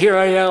and say, here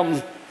I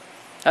am,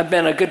 I've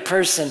been a good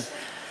person.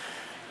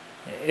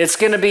 It's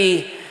going to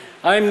be,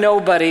 I'm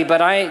nobody,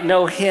 but I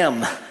know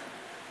him,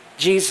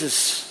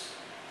 Jesus.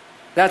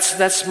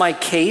 That's my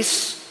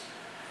case.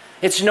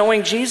 It's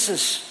knowing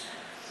Jesus.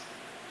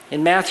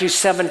 In Matthew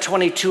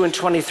 7:22 and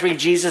 23,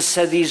 Jesus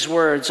said these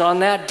words, on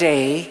that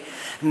day,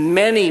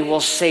 many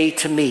will say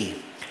to me,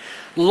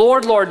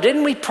 Lord, Lord,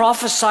 didn't we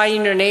prophesy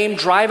in your name,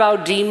 drive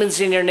out demons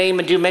in your name,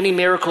 and do many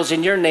miracles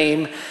in your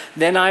name?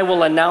 Then I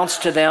will announce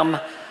to them,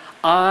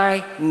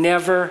 I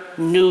never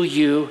knew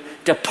you.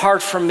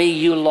 Depart from me,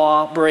 you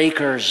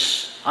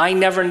lawbreakers. I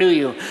never knew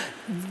you.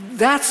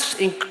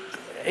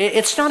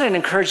 It's not an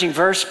encouraging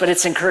verse, but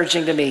it's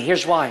encouraging to me.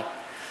 Here's why.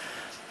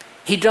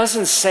 He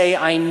doesn't say,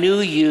 I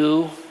knew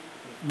you,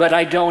 but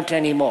I don't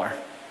anymore.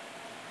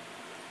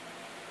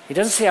 He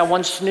doesn't say, I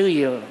once knew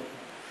you.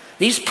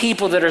 These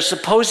people that are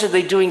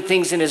supposedly doing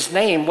things in his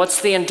name,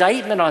 what's the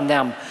indictment on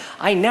them?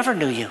 I never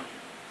knew you.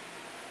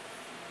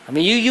 I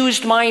mean, you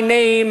used my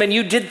name and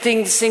you did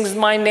things in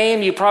my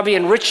name. You probably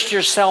enriched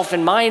yourself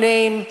in my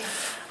name.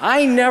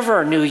 I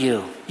never knew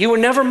you. You were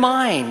never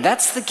mine.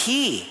 That's the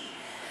key.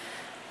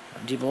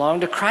 Do you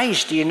belong to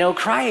Christ? Do you know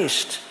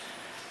Christ?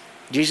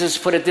 Jesus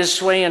put it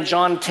this way in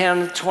John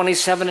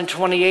 10:27 and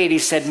 28. He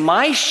said,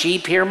 my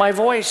sheep hear my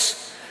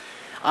voice.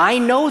 I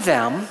know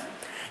them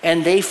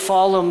and they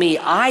follow me.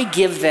 I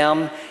give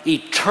them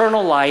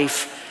eternal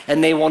life,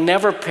 and they will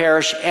never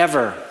perish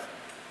ever.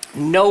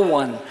 No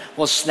one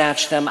will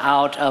snatch them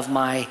out of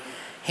my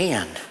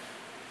hand.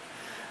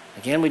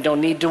 Again, we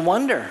don't need to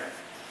wonder.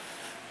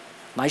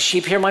 My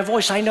sheep hear my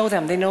voice. I know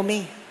them. They know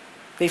me.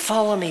 They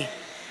follow me.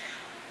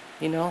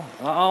 You know,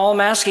 all I'm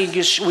asking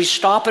is we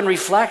stop and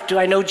reflect. Do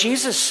I know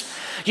Jesus?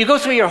 You go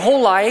through your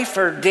whole life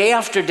or day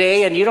after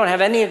day and you don't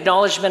have any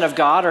acknowledgement of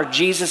God or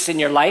Jesus in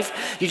your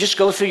life. You just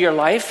go through your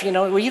life, you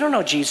know, well, you don't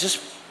know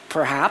Jesus,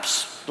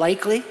 perhaps,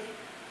 likely.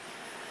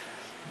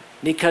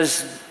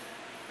 Because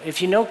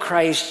if you know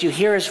Christ, you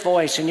hear his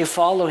voice and you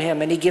follow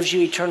him and he gives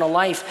you eternal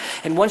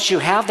life. And once you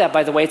have that,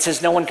 by the way, it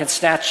says no one can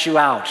snatch you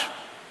out.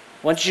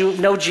 Once you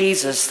know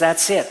Jesus,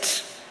 that's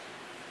it.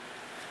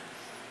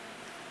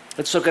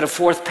 Let's look at a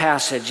fourth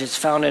passage. It's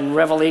found in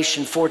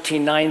Revelation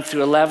 14:9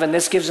 through 11.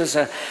 This gives us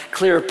a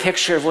clearer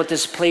picture of what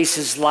this place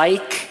is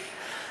like.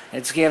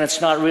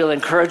 It's not real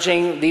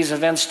encouraging. These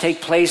events take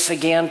place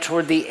again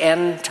toward the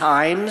end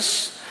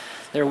times.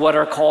 They're what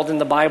are called in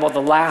the Bible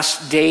the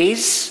last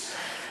days.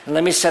 And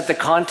let me set the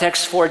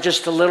context for it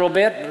just a little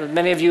bit.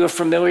 Many of you are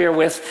familiar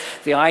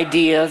with the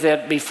idea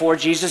that before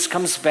Jesus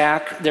comes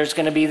back, there's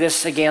going to be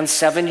this, again,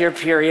 7-year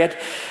period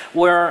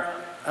where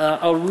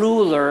a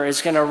ruler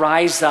is going to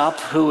rise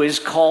up who is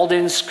called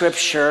in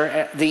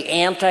Scripture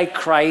the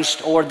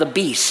Antichrist or the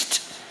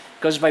Beast.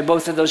 It goes by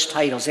both of those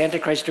titles,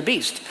 Antichrist or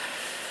Beast.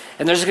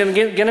 And there's going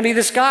to be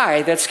this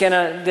guy that's going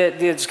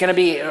to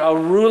be a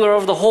ruler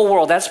over the whole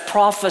world. That's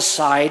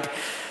prophesied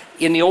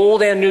in the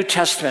Old and New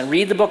Testament.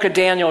 Read the book of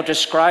Daniel. It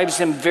describes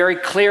him very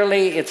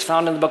clearly. It's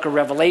found in the book of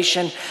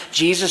Revelation.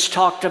 Jesus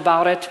talked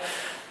about it.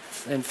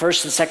 In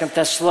 1st and 2nd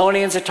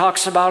Thessalonians, it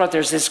talks about it.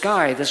 There's this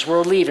guy, this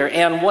world leader.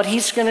 And what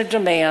he's going to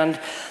demand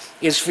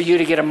is for you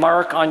to get a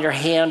mark on your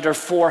hand or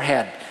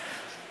forehead.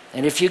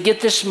 And if you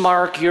get this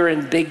mark, you're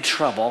in big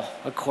trouble,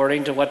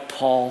 according to what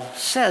Paul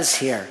says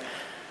here.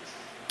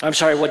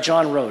 What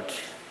John wrote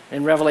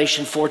in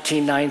Revelation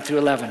 14:9 through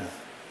 11.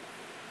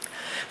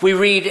 We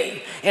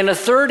read, "And a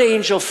third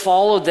angel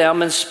followed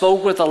them and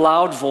spoke with a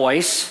loud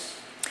voice.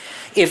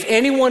 If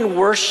anyone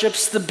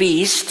worships the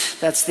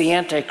beast," that's the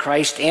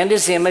Antichrist, "and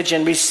his image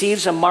and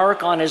receives a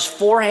mark on his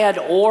forehead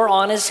or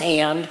on his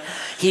hand,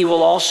 he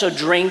will also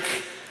drink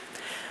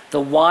the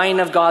wine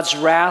of God's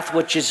wrath,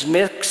 which is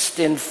mixed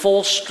in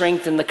full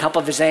strength in the cup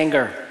of his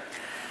anger.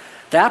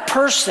 That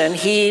person,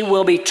 he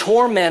will be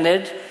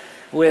tormented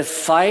with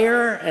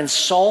fire and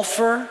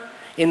sulfur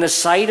in the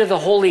sight of the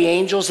holy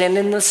angels and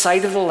in the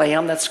sight of the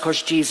Lamb," that's of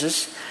course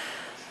Jesus.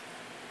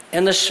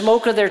 "And the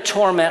smoke of their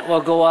torment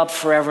will go up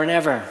forever and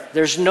ever.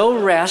 There's no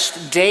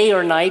rest, day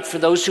or night, for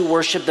those who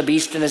worship the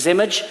beast in his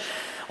image,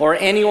 or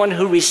anyone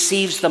who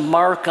receives the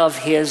mark of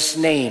his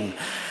name."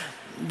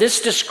 This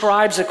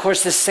describes, of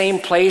course, the same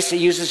place. It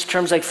uses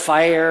terms like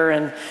fire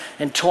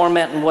and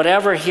torment and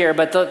whatever here,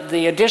 but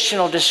the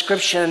additional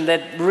description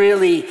that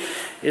really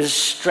is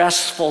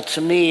stressful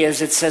to me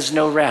is it says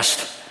no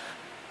rest.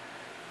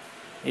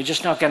 You're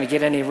just not going to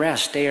get any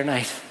rest, day or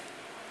night,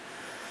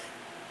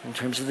 in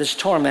terms of this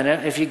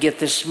torment, if you get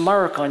this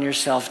mark on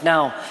yourself.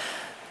 Now,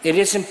 it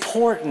is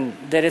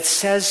important that it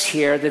says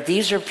here that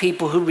these are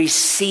people who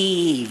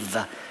receive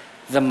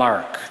the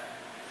mark.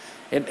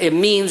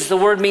 The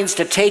word means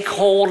to take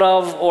hold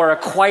of or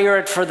acquire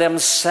it for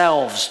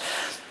themselves.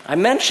 I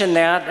mention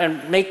that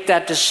and make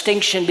that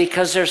distinction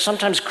because there are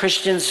sometimes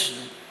Christians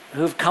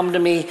who've come to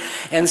me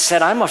and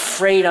said, "I'm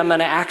afraid I'm going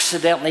to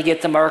accidentally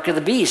get the mark of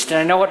the beast. And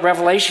I know what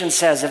Revelation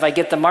says, if I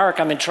get the mark,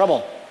 I'm in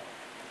trouble."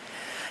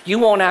 You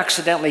won't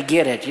accidentally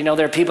get it. You know,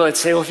 there are people that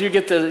say, well, if you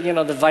get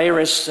the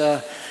virus,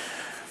 or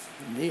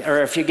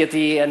if you get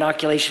the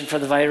inoculation for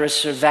the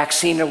virus or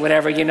vaccine or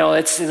whatever,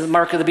 it's the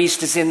mark of the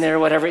beast is in there or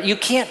whatever. You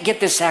can't get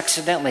this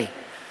accidentally.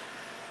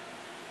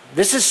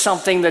 This is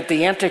something that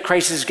the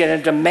Antichrist is going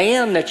to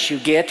demand that you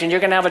get, and you're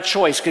going to have a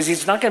choice because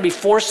he's not going to be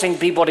forcing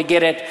people to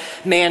get it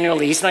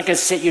manually. He's not going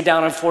to sit you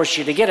down and force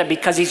you to get it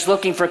because he's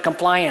looking for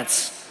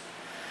compliance.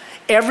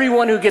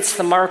 Everyone who gets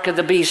the mark of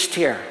the beast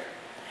here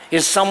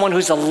is someone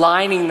who's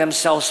aligning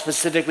themselves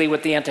specifically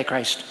with the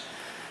Antichrist.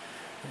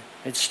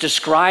 It's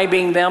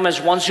describing them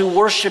as ones who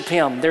worship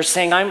him. They're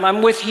saying,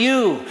 I'm with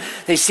you.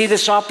 They see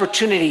this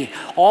opportunity.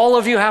 All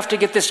of you have to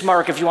get this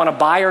mark if you want to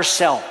buy or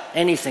sell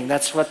anything.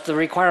 That's what the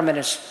requirement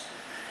is.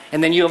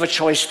 And then you have a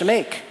choice to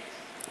make.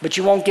 But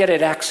you won't get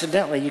it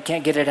accidentally. You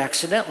can't get it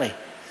accidentally.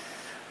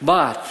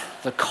 But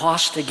the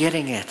cost of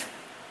getting it,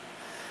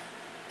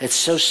 it's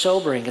so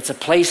sobering. It's a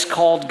place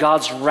called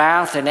God's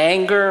wrath and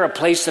anger, a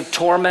place of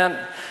torment.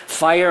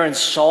 Fire and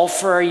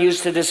sulfur are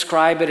used to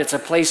describe it. It's a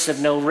place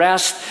of no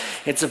rest.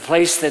 It's a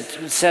place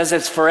that says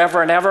it's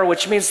forever and ever,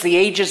 which means the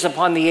ages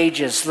upon the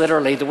ages.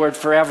 Literally, the word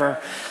forever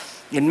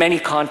in many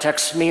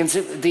contexts means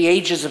the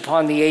ages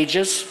upon the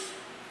ages,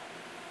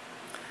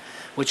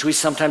 which we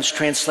sometimes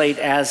translate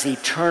as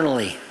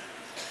eternally.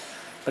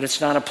 But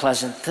it's not a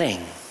pleasant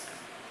thing.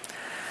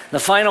 The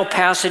final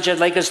passage I'd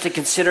like us to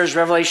consider is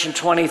Revelation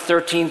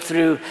 20:13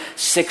 through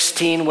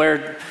 16,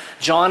 where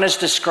John is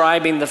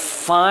describing the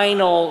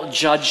final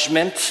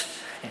judgment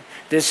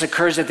This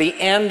occurs at the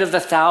end of the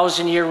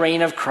 1,000-year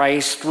reign of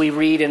Christ. We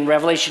read in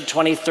Revelation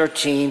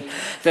 20:13,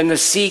 then the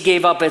sea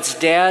gave up its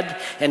dead,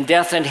 and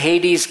death and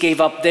Hades gave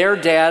up their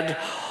dead.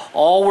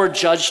 All were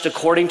judged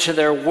according to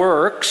their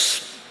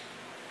works.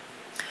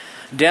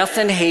 Death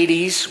and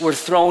Hades were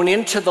thrown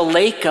into the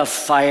lake of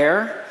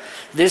fire.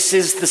 This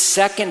is the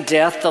second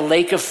death, the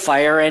lake of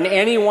fire, and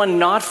anyone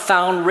not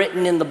found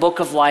written in the book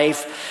of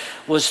life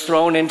was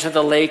thrown into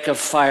the lake of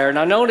fire.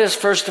 Now notice,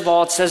 first of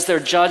all, it says they're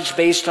judged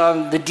based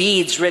on the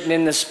deeds written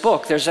in this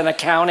book. There's an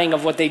accounting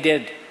of what they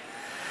did.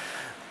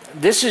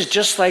 This is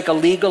just like a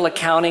legal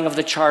accounting of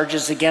the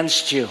charges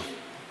against you.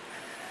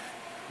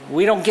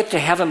 We don't get to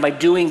heaven by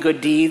doing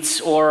good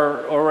deeds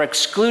or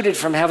excluded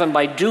from heaven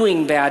by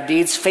doing bad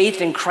deeds.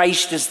 Faith in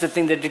Christ is the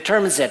thing that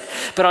determines it.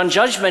 But on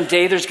Judgment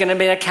Day, there's going to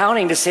be an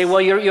accounting to say,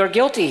 well, you're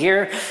guilty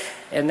here.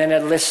 And then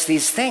it lists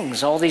these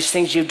things, all these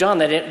things you've done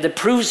that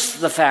proves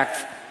the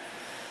fact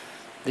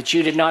that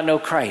you did not know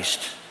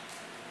Christ.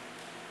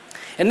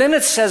 And then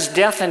it says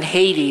death and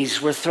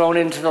Hades were thrown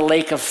into the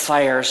lake of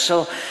fire.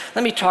 So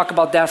let me talk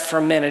about that for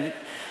a minute.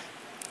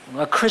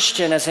 A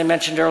Christian, as I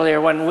mentioned earlier,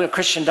 when a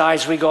Christian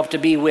dies, we go up to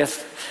be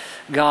with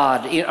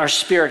God. Our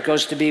spirit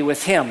goes to be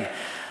with Him.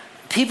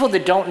 People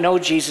that don't know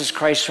Jesus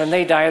Christ, when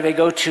they die, they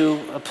go to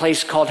a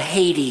place called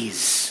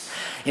Hades.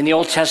 In the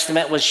Old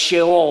Testament, it was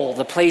Sheol,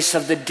 the place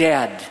of the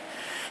dead.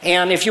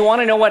 And if you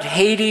want to know what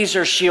Hades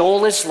or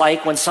Sheol is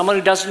like, when someone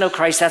who doesn't know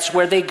Christ, that's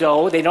where they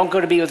go. They don't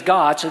go to be with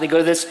God, so they go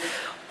to this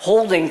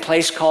holding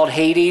place called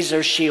Hades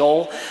or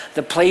Sheol,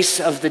 the place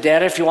of the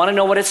dead. If you want to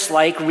know what it's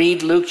like,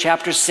 read Luke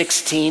chapter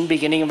 16,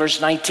 beginning in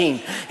verse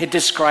 19. It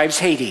describes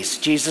Hades.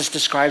 Jesus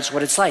describes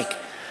what it's like.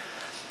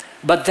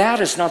 But that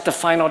is not the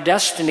final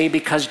destiny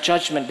because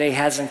Judgment Day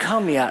hasn't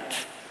come yet.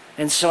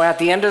 And so at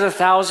the end of the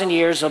 1,000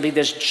 years, there'll be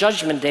this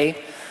Judgment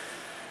Day.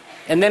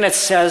 And then it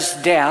says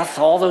death,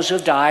 all those who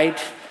have died,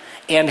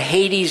 and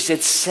Hades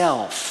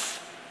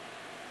itself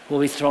will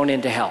be thrown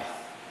into hell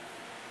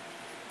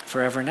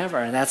forever and ever.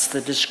 And that's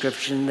the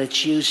description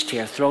that's used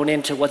here, thrown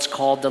into what's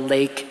called the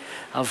lake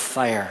of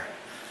fire.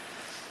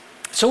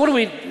 So what do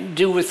we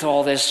do with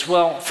all this?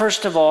 Well,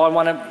 first of all, I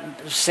want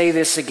to say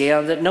this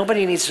again, that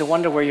nobody needs to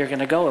wonder where you're going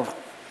to go.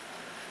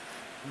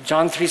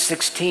 John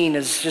 3:16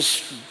 is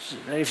just,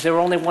 if there were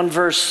only one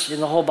verse in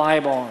the whole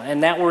Bible,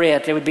 and that were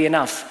it would be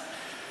enough.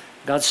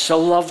 God so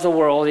loved the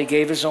world, He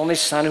gave His only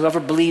Son. Whoever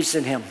believes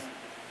in Him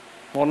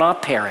will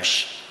not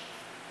perish,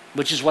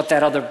 which is what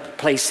that other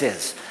place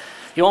is.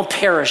 You won't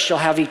perish, you'll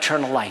have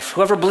eternal life.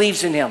 Whoever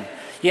believes in Him.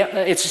 Yeah,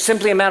 it's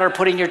simply a matter of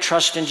putting your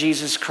trust in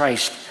Jesus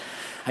Christ.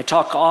 I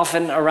talk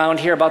often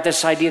around here about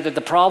this idea that the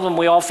problem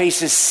we all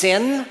face is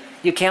sin.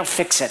 You can't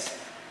fix it.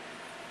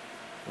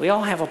 We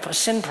all have a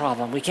sin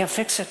problem. We can't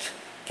fix it.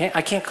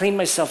 I can't clean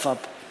myself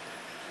up.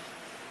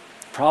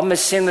 Problem is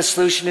sin. The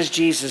solution is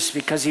Jesus,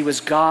 because He was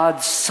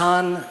God's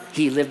Son.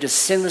 He lived a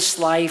sinless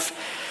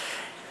life.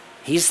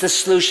 He's the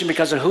solution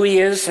because of who He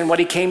is and what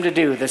He came to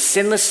do. The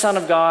sinless Son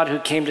of God who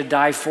came to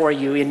die for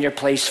you in your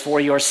place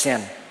for your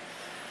sin.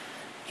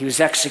 He was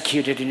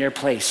executed in your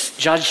place.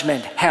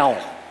 Judgment,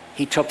 hell,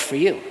 He took for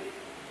you.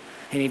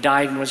 And He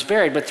died and was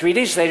buried. But 3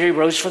 days later, He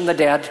rose from the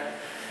dead.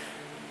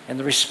 And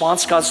the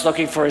response God's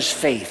looking for is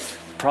faith.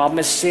 The problem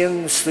is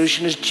sin. The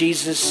solution is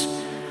Jesus.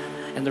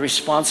 And the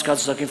response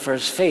God's looking for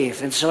is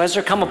faith. And so has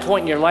there come a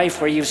point in your life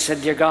where you've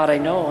said, dear God, I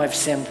know I've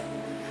sinned.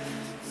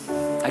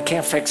 I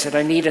can't fix it.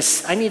 I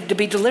need to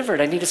be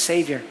delivered. I need a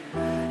Savior.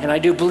 And I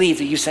do believe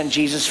that You sent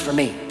Jesus for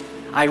me.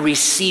 I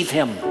receive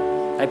Him.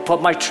 I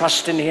put my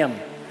trust in Him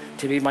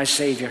to be my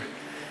Savior.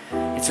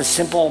 It's a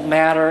simple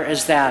matter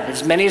as that.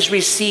 As many as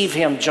receive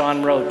Him,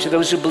 John wrote, to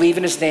those who believe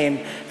in His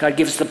name, God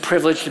gives the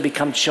privilege to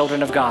become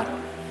children of God.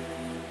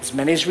 As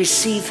many as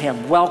receive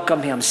Him,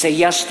 welcome Him, say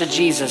yes to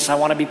Jesus. I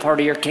want to be part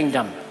of Your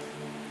kingdom.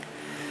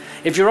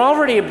 If you're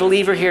already a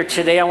believer here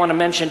today, I want to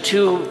mention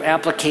two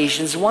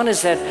applications. One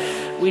is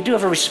that we do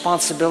have a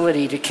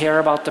responsibility to care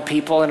about the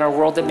people in our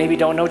world that maybe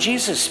don't know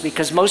Jesus,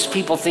 because most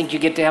people think you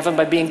get to heaven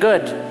by being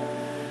good.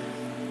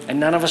 And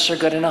none of us are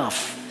good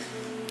enough.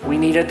 We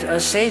need a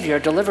Savior, a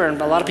deliverer,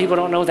 and a lot of people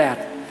don't know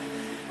that,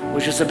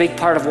 which is a big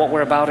part of what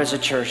we're about as a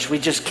church. We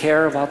just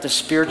care about the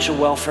spiritual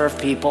welfare of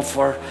people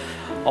for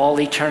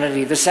all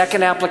eternity. The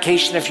second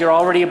application, if you're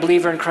already a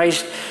believer in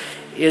Christ,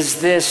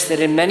 is this, that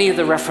in many of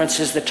the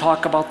references that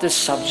talk about this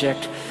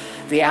subject,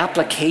 the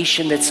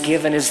application that's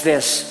given is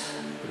this: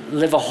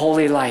 live a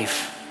holy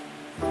life.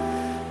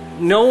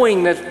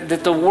 Knowing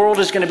that the world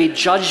is going to be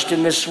judged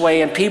in this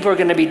way and people are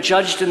going to be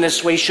judged in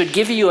this way should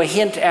give you a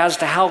hint as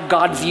to how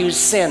God views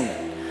sin.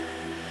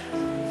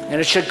 And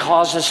it should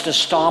cause us to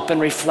stop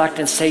and reflect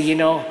and say,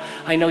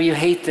 I know you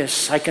hate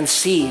this. I can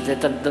see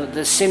that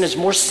the sin is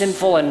more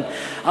sinful and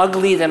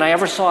ugly than I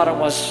ever thought it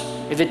was.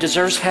 If it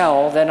deserves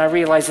hell, then I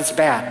realize it's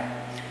bad.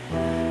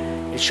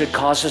 It should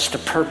cause us to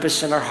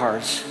purpose in our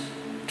hearts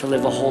to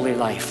live a holy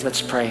life.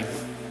 Let's pray.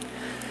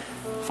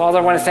 Father,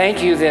 I want to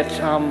thank You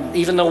that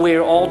even though we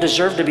all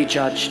deserve to be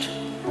judged,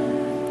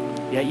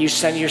 yet You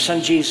sent Your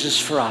Son Jesus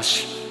for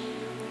us.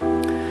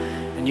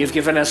 And you've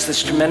given us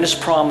this tremendous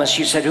promise.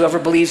 You said whoever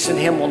believes in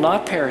him will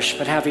not perish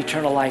but have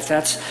eternal life.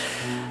 That's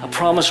a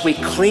promise we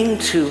cling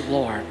to,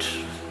 Lord.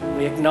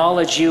 We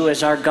acknowledge you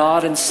as our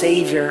God and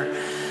Savior,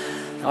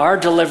 our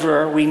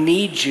deliverer. We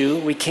need you.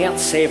 We can't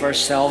save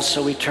ourselves,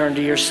 so we turn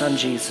to your Son,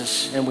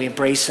 Jesus, and we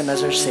embrace him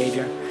as our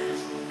Savior.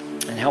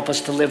 And help us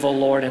to live, O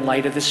Lord, in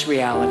light of this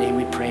reality.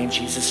 We pray in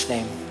Jesus'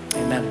 name.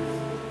 Amen.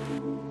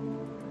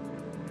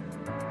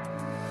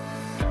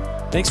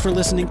 Thanks for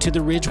listening to the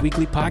Ridge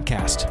Weekly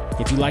Podcast.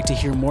 If you'd like to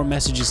hear more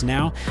messages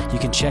now, you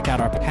can check out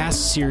our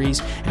past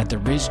series at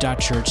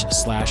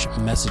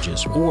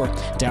theridge.church/messages or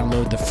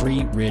download the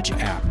free Ridge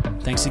app.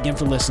 Thanks again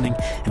for listening,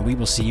 and we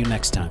will see you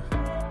next time.